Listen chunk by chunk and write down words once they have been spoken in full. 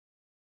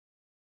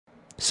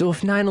So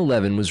if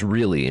 9/11 was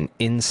really an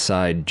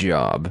inside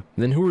job,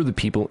 then who were the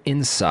people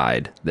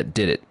inside that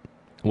did it?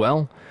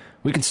 Well,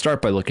 we can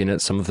start by looking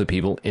at some of the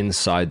people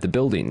inside the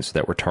buildings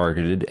that were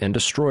targeted and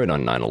destroyed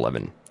on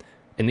 9/11.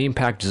 In the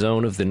impact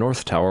zone of the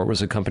North Tower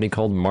was a company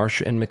called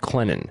Marsh &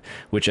 McLennan,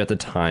 which at the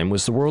time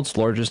was the world's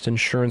largest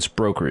insurance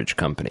brokerage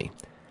company.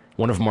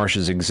 One of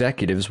Marsh's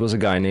executives was a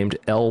guy named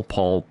L.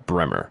 Paul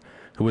Bremer,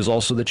 who was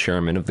also the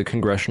chairman of the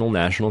Congressional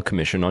National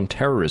Commission on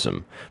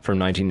Terrorism from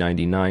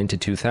 1999 to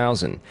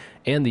 2000,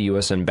 and the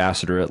U.S.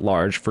 Ambassador at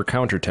Large for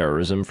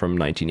Counterterrorism from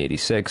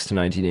 1986 to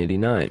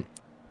 1989.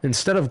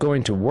 Instead of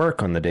going to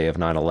work on the day of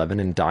 9/11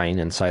 and dying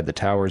inside the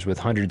towers with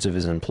hundreds of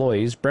his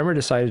employees, Bremer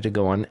decided to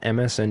go on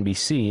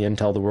MSNBC and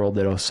tell the world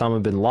that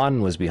Osama bin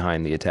Laden was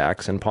behind the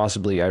attacks and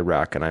possibly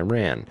Iraq and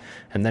Iran,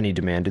 and then he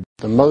demanded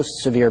the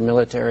most severe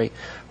military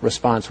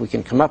response we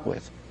can come up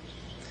with.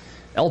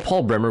 L.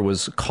 Paul Bremer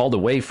was called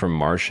away from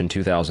Marsh in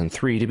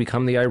 2003 to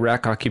become the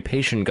Iraq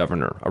occupation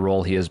governor, a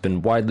role he has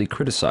been widely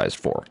criticized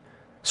for.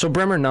 So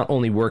Bremer not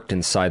only worked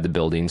inside the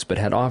buildings, but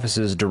had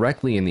offices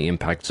directly in the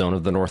impact zone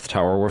of the North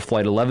Tower where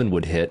Flight 11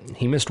 would hit.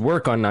 He missed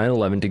work on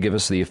 9/11 to give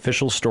us the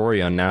official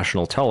story on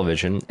national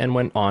television, and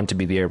went on to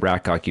be the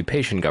Iraq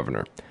occupation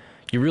governor.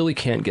 You really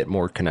can't get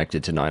more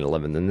connected to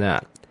 9/11 than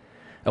that.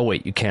 Oh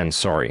wait, you can,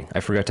 sorry. I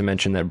forgot to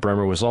mention that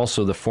Bremer was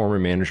also the former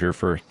manager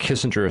for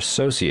Kissinger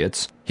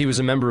Associates. He was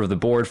a member of the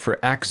board for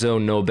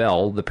Akzo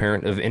Nobel, the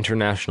parent of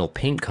International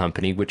Paint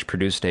Company, which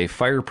produced a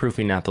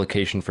fireproofing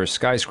application for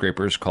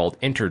skyscrapers called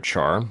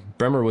Interchar.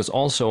 Bremer was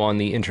also on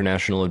the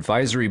International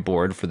Advisory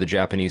Board for the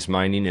Japanese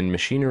mining and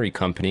machinery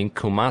company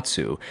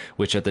Komatsu,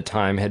 which at the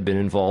time had been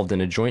involved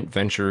in a joint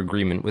venture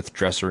agreement with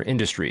Dresser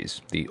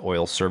Industries, the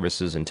oil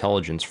services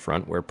intelligence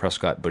front where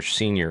Prescott Bush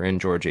Sr. and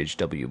George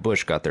H.W.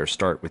 Bush got their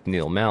start with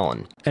Neil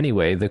Malin.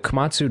 Anyway, the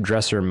Komatsu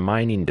Dresser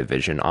mining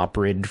division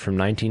operated from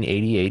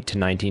 1988 to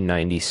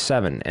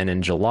 1997, and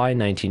in July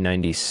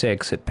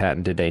 1996 it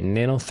patented a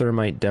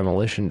nanothermite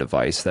demolition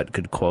device that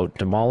could, quote,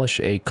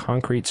 demolish a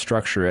concrete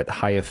structure at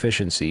high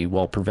efficiency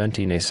while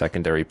preventing a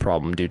secondary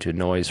problem due to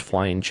noise,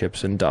 flying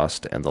chips and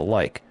dust, and the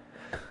like.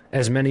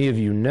 As many of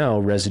you know,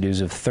 residues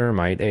of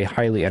thermite, a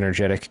highly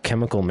energetic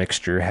chemical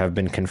mixture, have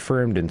been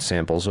confirmed in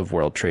samples of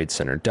World Trade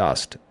Center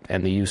dust,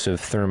 and the use of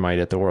thermite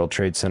at the World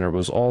Trade Center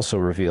was also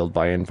revealed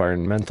by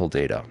environmental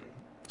data.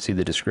 See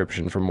the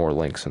description for more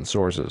links and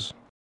sources.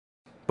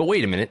 But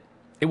wait a minute.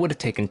 It would have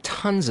taken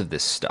tons of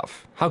this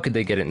stuff. How could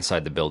they get it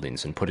inside the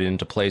buildings and put it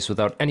into place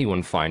without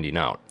anyone finding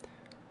out?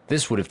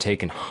 This would have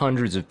taken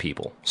hundreds of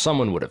people.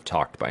 Someone would have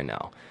talked by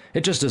now.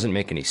 It just doesn't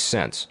make any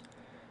sense.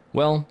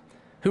 Well,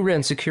 who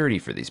ran security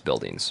for these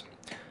buildings?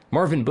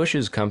 Marvin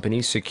Bush's company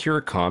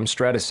Securacom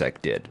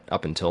Stratesec did,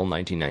 up until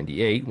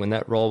 1998, when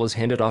that role was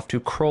handed off to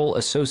Kroll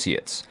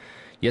Associates.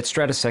 Yet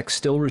Stratesec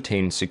still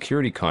retained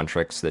security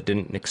contracts that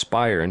didn't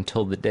expire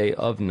until the day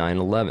of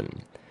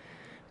 9/11.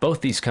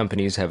 Both these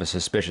companies have a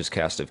suspicious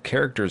cast of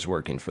characters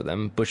working for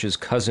them. Bush's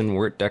cousin,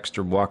 Wirt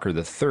Dexter Walker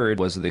III,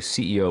 was the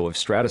CEO of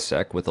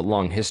Stratesec with a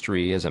long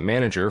history as a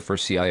manager for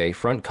CIA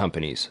front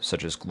companies,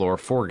 such as Glor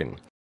Forgan.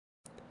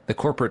 The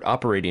corporate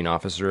operating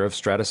officer of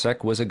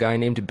Stratesec was a guy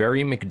named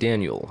Barry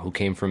McDaniel, who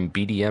came from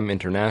BDM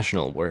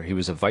International, where he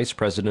was a vice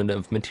president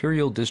of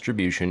material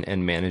distribution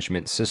and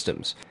management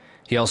systems.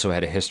 He also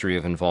had a history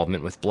of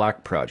involvement with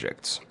black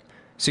projects.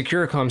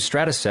 Securacom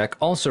Stratesec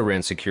also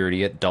ran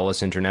security at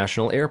Dulles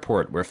International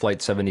Airport, where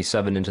Flight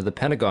 77 into the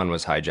Pentagon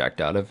was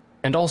hijacked out of,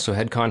 and also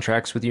had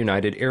contracts with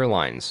United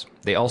Airlines.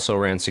 They also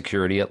ran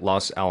security at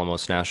Los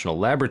Alamos National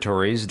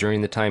Laboratories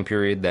during the time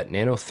period that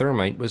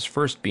nanothermite was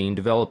first being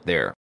developed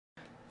there.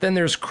 Then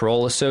there's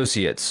Kroll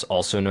Associates,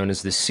 also known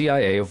as the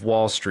CIA of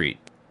Wall Street.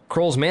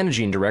 Kroll's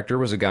managing director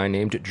was a guy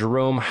named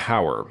Jerome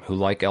Hauer, who,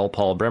 like L.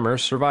 Paul Bremer,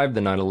 survived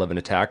the 9/11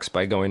 attacks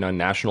by going on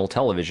national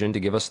television to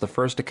give us the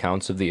first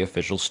accounts of the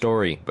official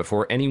story.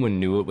 Before anyone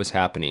knew it was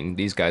happening,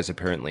 these guys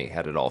apparently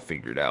had it all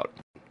figured out.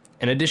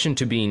 In addition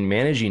to being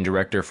managing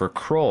director for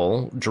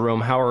Kroll,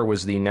 Jerome Hauer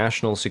was the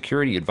national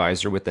security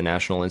advisor with the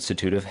National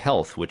Institute of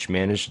Health, which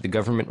managed the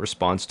government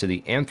response to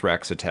the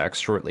anthrax attacks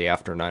shortly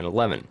after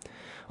 9/11.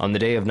 On the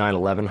day of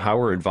 9/11,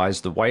 Hauer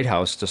advised the White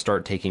House to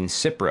start taking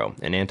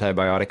Cipro, an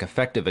antibiotic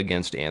effective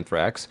against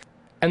anthrax,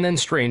 and then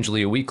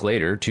strangely a week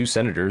later, 2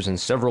 senators and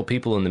several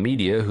people in the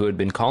media who had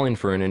been calling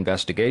for an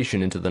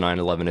investigation into the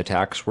 9/11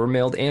 attacks were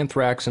mailed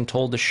anthrax and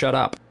told to shut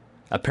up,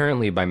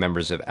 apparently by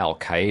members of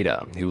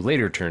Al-Qaeda, who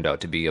later turned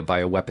out to be a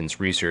bioweapons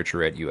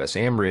researcher at U.S.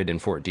 AMRID in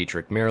Fort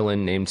Detrick,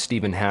 Maryland, named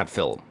Stephen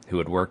Hatfield, who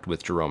had worked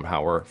with Jerome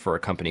Hauer for a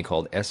company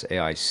called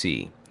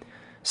SAIC.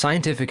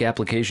 Scientific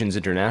Applications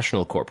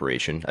International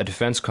Corporation, a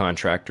defense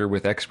contractor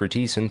with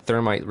expertise in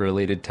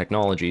thermite-related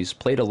technologies,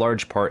 played a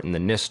large part in the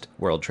NIST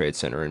World Trade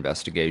Center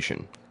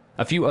investigation.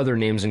 A few other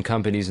names and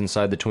companies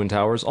inside the Twin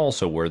Towers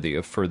also worthy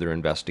of further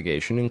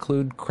investigation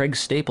include Craig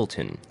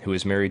Stapleton, who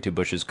is married to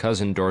Bush's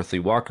cousin Dorothy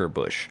Walker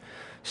Bush.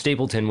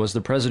 Stapleton was the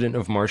president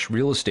of Marsh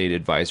Real Estate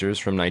Advisors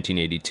from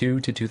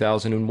 1982 to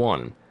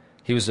 2001.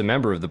 He was a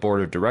member of the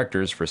board of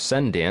directors for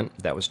Cendant,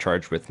 that was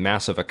charged with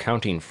massive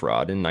accounting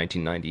fraud in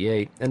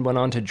 1998, and went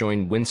on to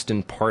join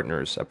Winston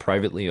Partners, a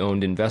privately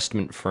owned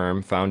investment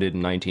firm founded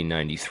in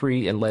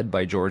 1993 and led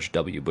by George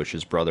W.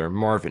 Bush's brother,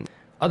 Marvin.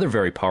 Other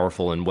very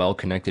powerful and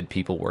well-connected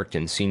people worked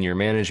in senior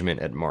management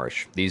at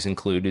Marsh. These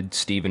included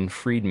Stephen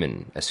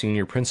Friedman, a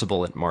senior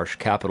principal at Marsh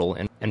Capital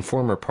and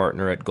former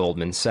partner at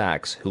Goldman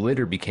Sachs, who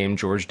later became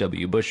George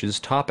W. Bush's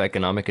top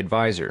economic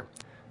advisor.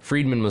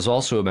 Friedman was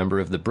also a member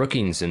of the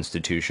Brookings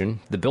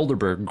Institution, the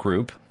Bilderberg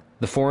Group,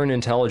 the Foreign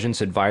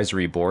Intelligence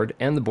Advisory Board,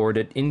 and the board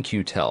at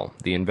In-Q-Tel,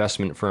 the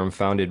investment firm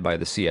founded by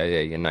the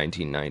CIA in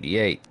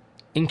 1998.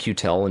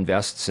 In-Q-Tel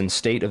invests in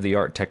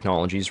state-of-the-art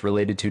technologies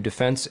related to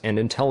defense and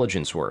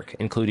intelligence work,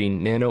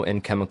 including nano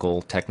and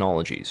chemical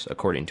technologies,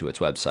 according to its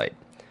website.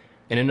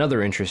 In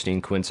another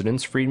interesting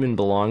coincidence, Friedman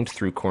belonged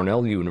through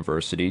Cornell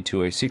University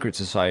to a secret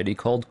society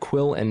called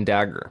Quill and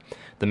Dagger,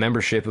 the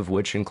membership of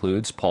which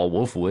includes Paul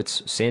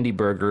Wolfowitz, Sandy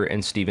Berger,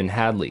 and Stephen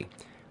Hadley.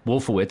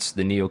 Wolfowitz,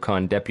 the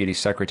neocon Deputy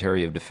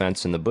Secretary of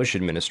Defense in the Bush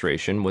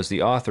administration, was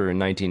the author in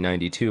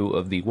 1992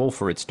 of the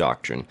Wolfowitz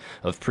Doctrine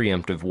of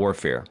preemptive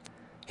warfare.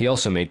 He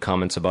also made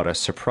comments about a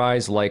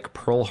surprise like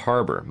Pearl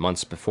Harbor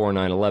months before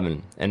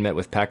 9/11 and met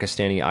with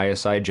Pakistani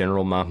ISI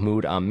General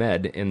Mahmoud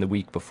Ahmed in the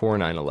week before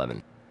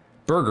 9/11.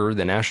 Berger,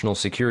 the national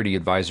security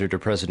advisor to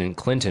President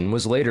Clinton,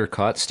 was later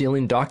caught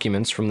stealing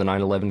documents from the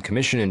 9/11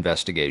 Commission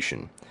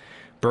investigation.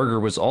 Berger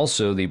was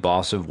also the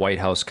boss of White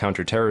House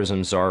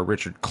counterterrorism czar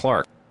Richard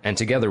Clarke, and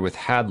together with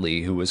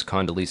Hadley, who was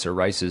Condoleezza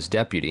Rice's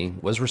deputy,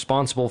 was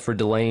responsible for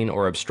delaying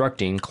or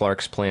obstructing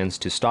Clarke's plans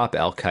to stop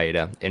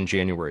al-Qaeda in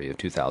January of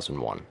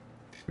 2001.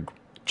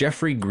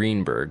 Jeffrey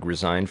Greenberg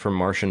resigned from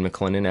Marsh &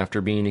 McLennan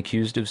after being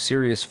accused of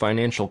serious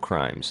financial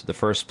crimes. The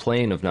first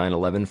plane of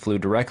 9/11 flew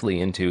directly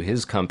into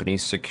his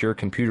company's secure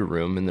computer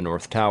room in the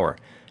North Tower.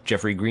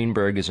 Jeffrey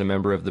Greenberg is a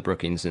member of the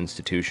Brookings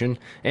Institution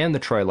and the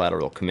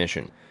Trilateral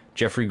Commission.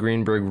 Jeffrey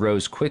Greenberg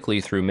rose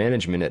quickly through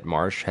management at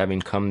Marsh,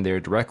 having come there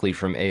directly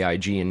from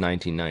AIG in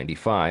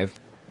 1995,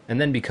 and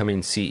then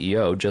becoming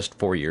CEO just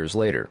 4 years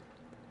later.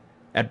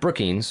 At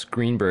Brookings,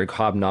 Greenberg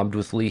hobnobbed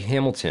with Lee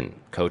Hamilton,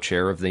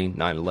 co-chair of the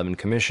 9/11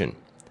 Commission.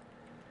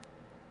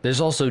 There's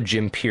also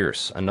Jim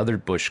Pierce, another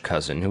Bush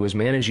cousin, who was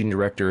managing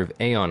director of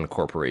Aon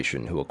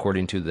Corporation, who,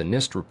 according to the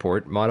NIST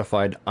report,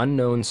 modified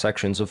unknown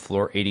sections of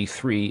Floor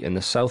 83 in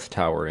the South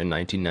Tower in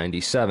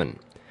 1997.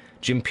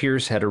 Jim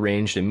Pierce had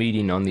arranged a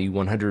meeting on the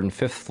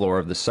 105th floor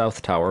of the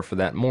South Tower for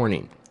that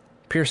morning.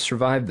 Pierce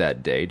survived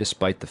that day,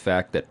 despite the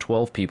fact that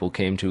 12 people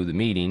came to the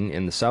meeting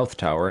in the South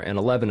Tower and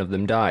 11 of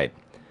them died.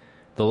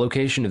 The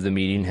location of the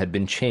meeting had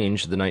been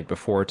changed the night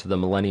before to the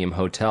Millennium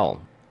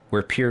Hotel,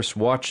 where Pierce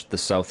watched the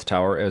South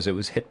Tower as it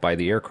was hit by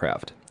the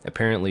aircraft.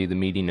 Apparently, the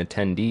meeting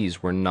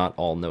attendees were not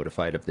all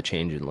notified of the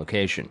change in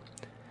location.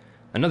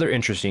 Another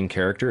interesting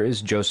character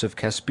is Joseph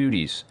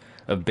Kasputis,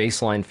 of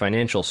Baseline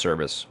Financial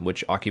Service,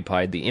 which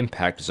occupied the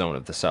impact zone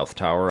of the South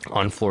Tower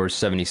on floors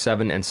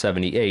 77 and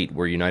 78,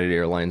 where United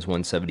Airlines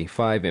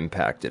 175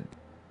 impacted.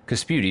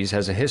 Kasputis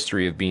has a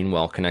history of being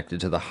well connected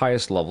to the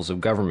highest levels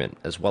of government,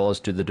 as well as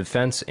to the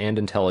defense and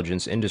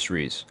intelligence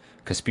industries.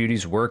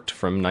 Kasputis worked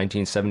from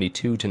 1972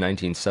 to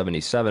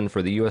 1977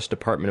 for the U.S.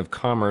 Department of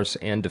Commerce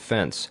and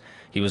Defense.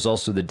 He was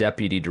also the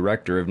deputy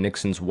director of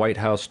Nixon's White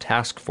House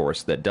task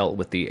force that dealt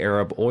with the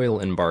Arab oil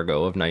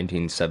embargo of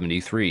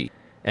 1973,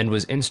 and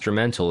was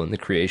instrumental in the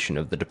creation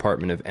of the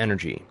Department of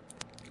Energy.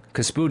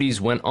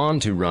 Kasputis went on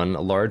to run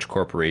a large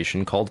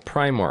corporation called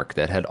Primark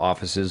that had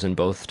offices in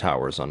both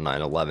towers on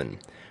 9/11.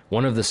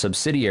 One of the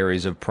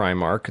subsidiaries of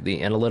Primark,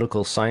 the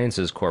Analytical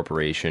Sciences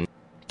Corporation,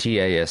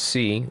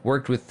 TASC,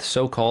 worked with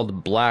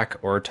so-called black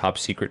or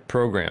top-secret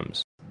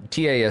programs.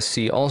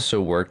 TASC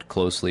also worked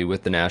closely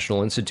with the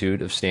National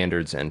Institute of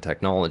Standards and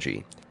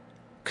Technology.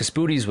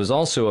 Kasputis was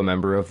also a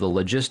member of the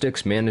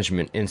Logistics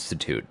Management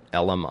Institute,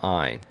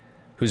 LMI,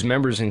 whose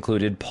members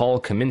included Paul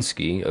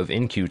Kaminsky of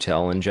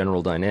In-Q-Tel and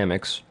General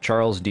Dynamics,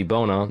 Charles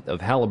DiBona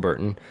of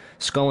Halliburton,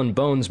 Skull and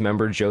Bones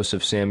member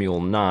Joseph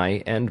Samuel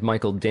Nye, and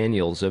Michael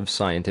Daniels of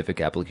Scientific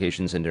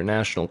Applications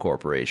International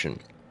Corporation.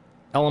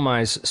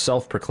 LMI's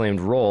self-proclaimed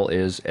role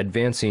is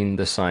advancing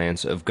the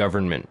science of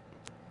government.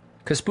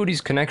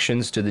 Kasputis'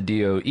 connections to the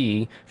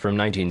DOE from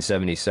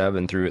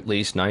 1977 through at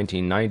least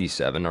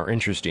 1997 are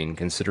interesting,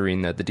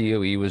 considering that the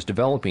DOE was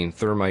developing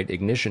thermite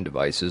ignition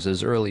devices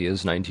as early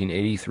as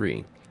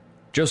 1983.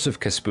 Joseph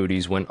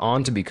Kasputis went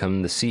on to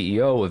become the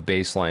CEO of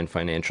Baseline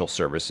Financial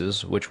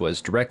Services, which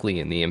was directly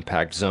in the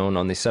impact zone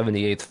on the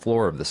 78th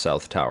floor of the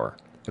South Tower.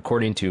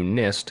 According to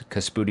NIST,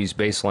 Kasputis'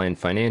 Baseline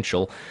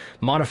Financial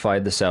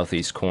modified the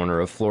southeast corner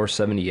of Floor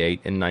 78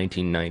 in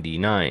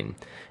 1999,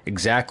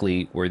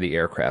 exactly where the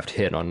aircraft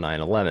hit on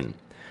 9/11.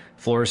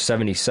 Floors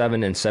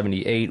 77 and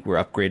 78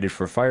 were upgraded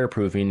for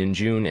fireproofing in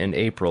June and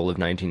April of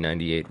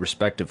 1998,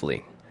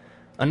 respectively.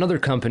 Another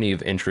company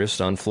of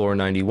interest on Floor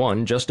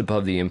 91, just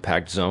above the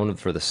impact zone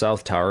for the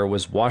South Tower,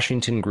 was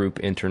Washington Group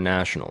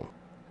International.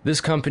 This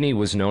company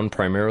was known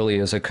primarily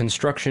as a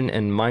construction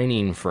and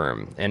mining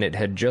firm, and it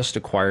had just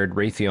acquired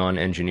Raytheon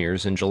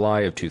Engineers in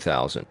July of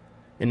 2000.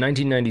 In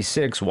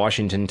 1996,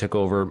 Washington took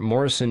over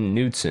Morrison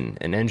Knudsen,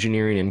 an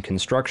engineering and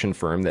construction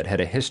firm that had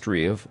a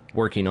history of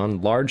working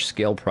on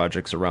large-scale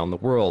projects around the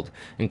world,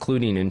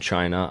 including in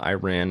China,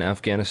 Iran,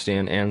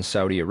 Afghanistan, and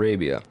Saudi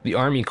Arabia. The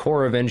Army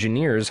Corps of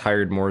Engineers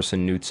hired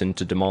Morrison Knudsen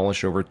to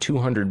demolish over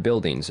 200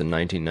 buildings in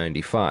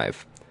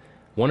 1995.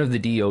 One of the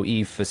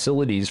DOE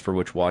facilities for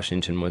which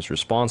Washington was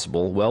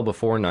responsible well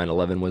before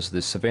 9/11 was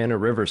the Savannah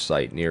River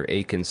site near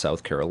Aiken,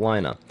 South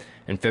Carolina.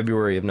 In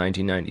February of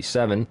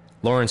 1997,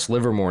 Lawrence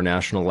Livermore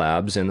National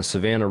Labs and the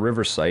Savannah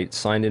River site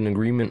signed an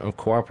agreement of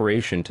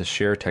cooperation to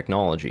share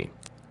technology.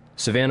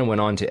 Savannah went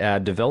on to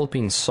add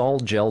developing sol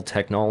gel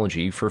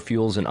technology for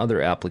fuels and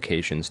other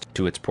applications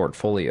to its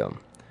portfolio.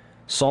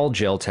 Sol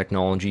gel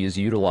technology is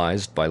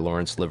utilized by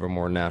Lawrence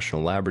Livermore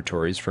National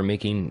Laboratories for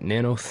making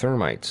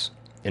nanothermites.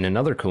 In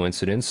another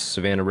coincidence,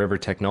 Savannah River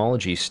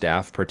Technology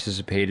staff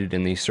participated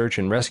in the search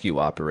and rescue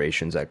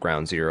operations at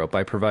Ground Zero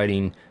by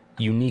providing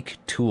unique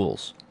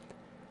tools.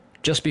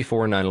 Just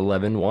before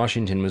 9/11,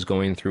 Washington was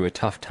going through a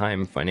tough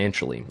time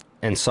financially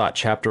and sought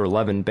Chapter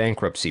 11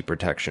 bankruptcy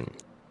protection.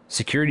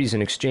 Securities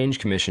and Exchange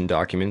Commission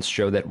documents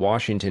show that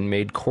Washington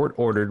made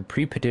court-ordered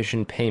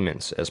pre-petition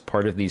payments as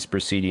part of these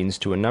proceedings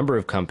to a number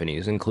of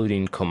companies,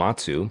 including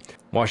Komatsu.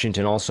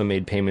 Washington also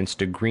made payments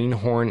to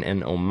Greenhorn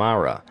and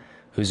Omara,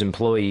 whose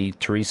employee,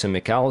 Teresa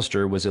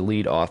McAllister, was a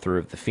lead author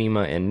of the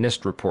FEMA and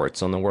NIST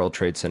reports on the World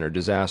Trade Center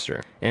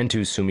disaster, and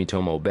to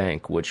Sumitomo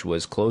Bank, which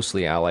was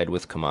closely allied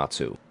with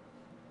Komatsu.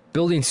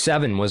 Building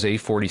 7 was a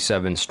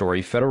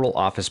 47-story federal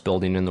office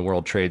building in the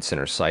World Trade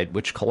Center site,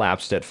 which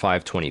collapsed at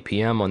 5:20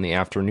 p.m. on the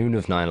afternoon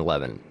of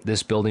 9/11.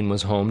 This building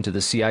was home to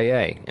the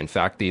CIA, in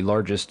fact, the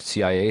largest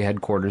CIA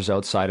headquarters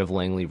outside of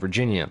Langley,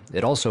 Virginia.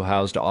 It also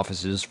housed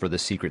offices for the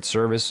Secret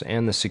Service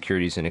and the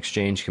Securities and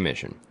Exchange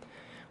Commission.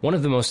 One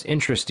of the most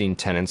interesting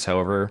tenants,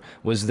 however,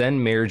 was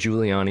then Mayor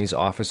Giuliani's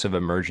Office of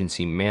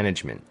Emergency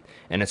Management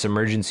and its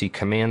Emergency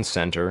Command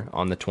Center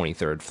on the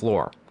 23rd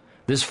floor.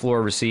 This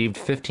floor received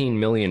 $15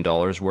 million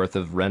worth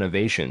of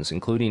renovations,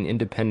 including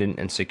independent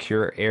and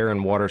secure air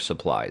and water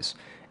supplies,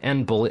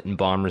 and bullet and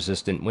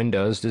bomb-resistant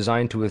windows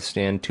designed to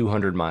withstand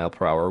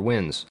 200-mile-per-hour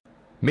winds.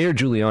 Mayor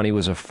Giuliani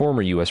was a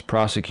former U.S.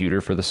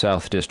 prosecutor for the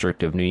South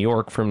District of New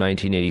York from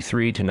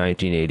 1983 to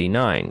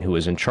 1989, who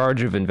was in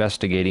charge of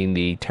investigating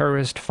the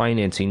terrorist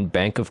financing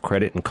Bank of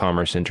Credit and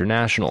Commerce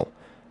International.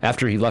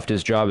 After he left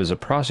his job as a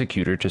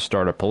prosecutor to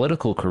start a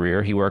political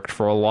career, he worked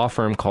for a law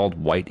firm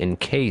called White &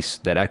 Case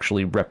that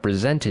actually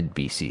represented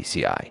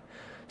BCCI.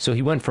 So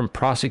he went from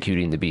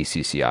prosecuting the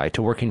BCCI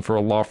to working for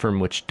a law firm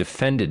which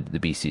defended the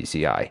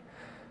BCCI.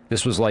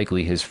 This was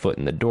likely his foot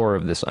in the door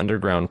of this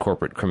underground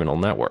corporate criminal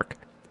network.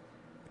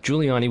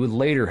 Giuliani would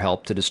later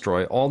help to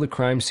destroy all the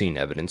crime scene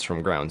evidence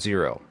from Ground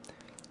Zero.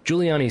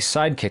 Giuliani's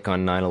sidekick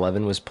on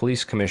 9/11 was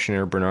Police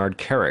Commissioner Bernard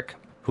Kerik,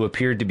 who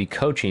appeared to be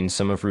coaching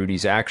some of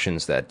Rudy's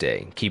actions that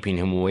day, keeping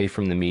him away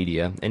from the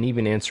media and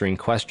even answering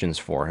questions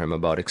for him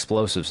about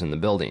explosives in the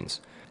buildings.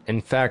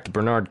 In fact,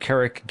 Bernard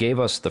Kerik gave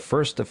us the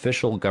first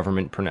official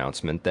government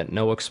pronouncement that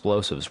no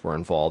explosives were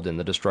involved in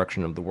the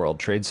destruction of the World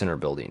Trade Center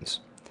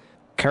buildings.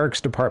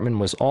 Kerik's department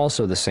was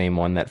also the same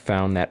one that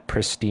found that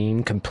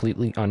pristine,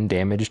 completely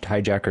undamaged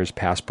hijacker's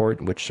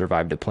passport, which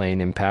survived a plane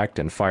impact,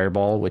 and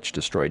Fireball, which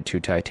destroyed 2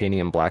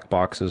 titanium black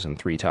boxes and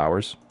 3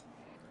 towers.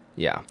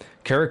 Yeah,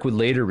 Kerik would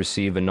later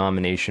receive a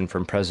nomination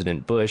from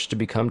President Bush to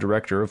become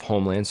Director of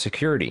Homeland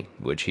Security,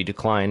 which he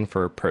declined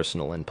for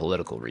personal and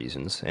political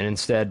reasons, and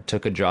instead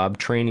took a job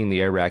training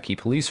the Iraqi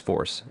police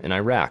force in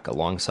Iraq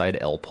alongside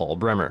L. Paul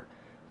Bremer.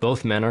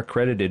 Both men are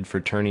credited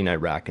for turning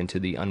Iraq into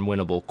the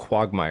unwinnable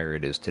quagmire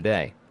it is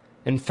today.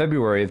 In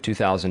February of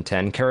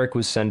 2010, Kerik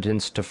was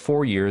sentenced to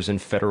 4 years in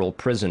federal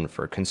prison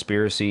for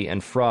conspiracy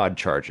and fraud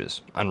charges,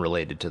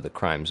 unrelated to the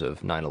crimes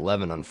of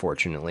 9/11,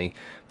 unfortunately,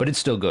 but it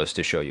still goes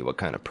to show you what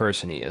kind of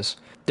person he is.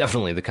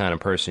 Definitely the kind of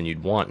person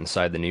you'd want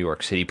inside the New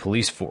York City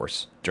police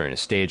force during a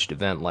staged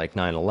event like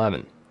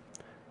 9/11.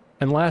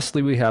 And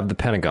lastly, we have the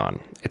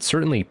Pentagon. It's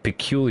certainly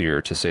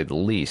peculiar, to say the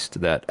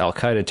least, that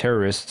al-Qaeda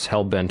terrorists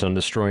hell-bent on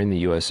destroying the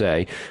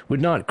USA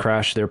would not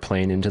crash their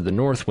plane into the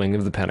north wing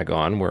of the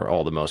Pentagon, where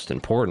all the most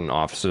important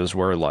offices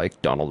were,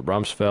 like Donald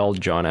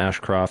Rumsfeld, John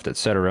Ashcroft,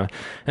 etc.,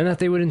 and that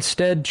they would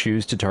instead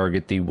choose to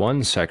target the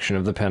one section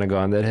of the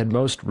Pentagon that had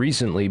most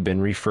recently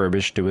been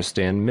refurbished to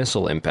withstand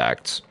missile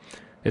impacts.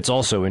 It's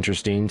also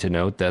interesting to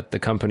note that the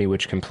company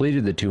which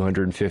completed the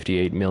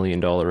 $258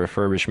 million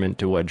refurbishment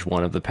to Wedge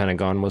 1 of the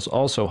Pentagon was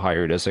also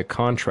hired as a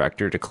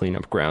contractor to clean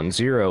up Ground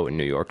Zero in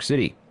New York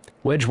City.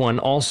 Wedge 1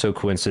 also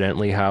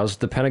coincidentally housed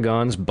the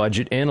Pentagon's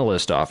Budget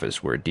Analyst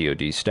Office, where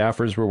DoD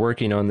staffers were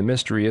working on the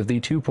mystery of the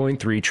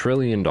 $2.3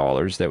 trillion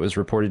that was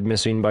reported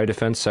missing by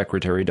Defense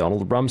Secretary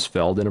Donald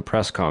Rumsfeld in a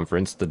press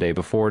conference the day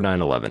before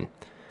 9/11.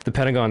 The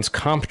Pentagon's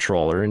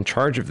comptroller in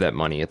charge of that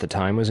money at the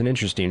time was an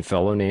interesting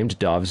fellow named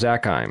Dov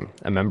Zakheim,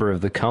 a member of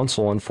the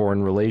Council on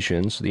Foreign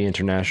Relations, the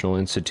International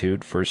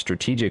Institute for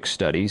Strategic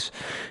Studies,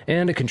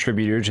 and a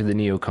contributor to the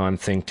neocon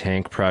think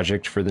tank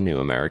Project for the New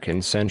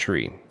American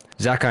Century.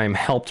 Zakheim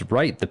helped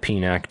write the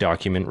PNAC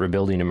document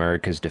Rebuilding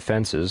America's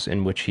Defenses,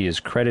 in which he is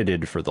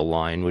credited for the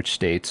line which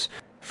states,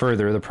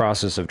 Further, the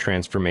process of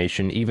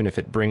transformation, even if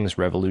it brings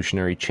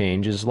revolutionary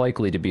change, is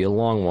likely to be a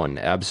long one,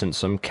 absent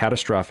some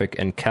catastrophic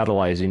and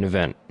catalyzing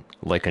event,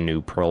 like a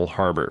new Pearl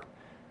Harbor.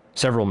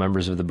 Several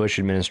members of the Bush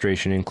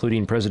administration,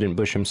 including President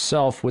Bush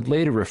himself, would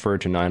later refer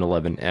to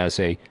 9/11 as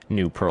a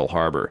new Pearl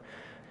Harbor.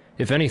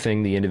 If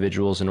anything, the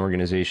individuals and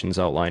organizations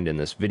outlined in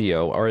this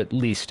video are at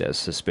least as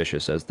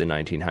suspicious as the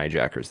 19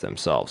 hijackers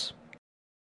themselves.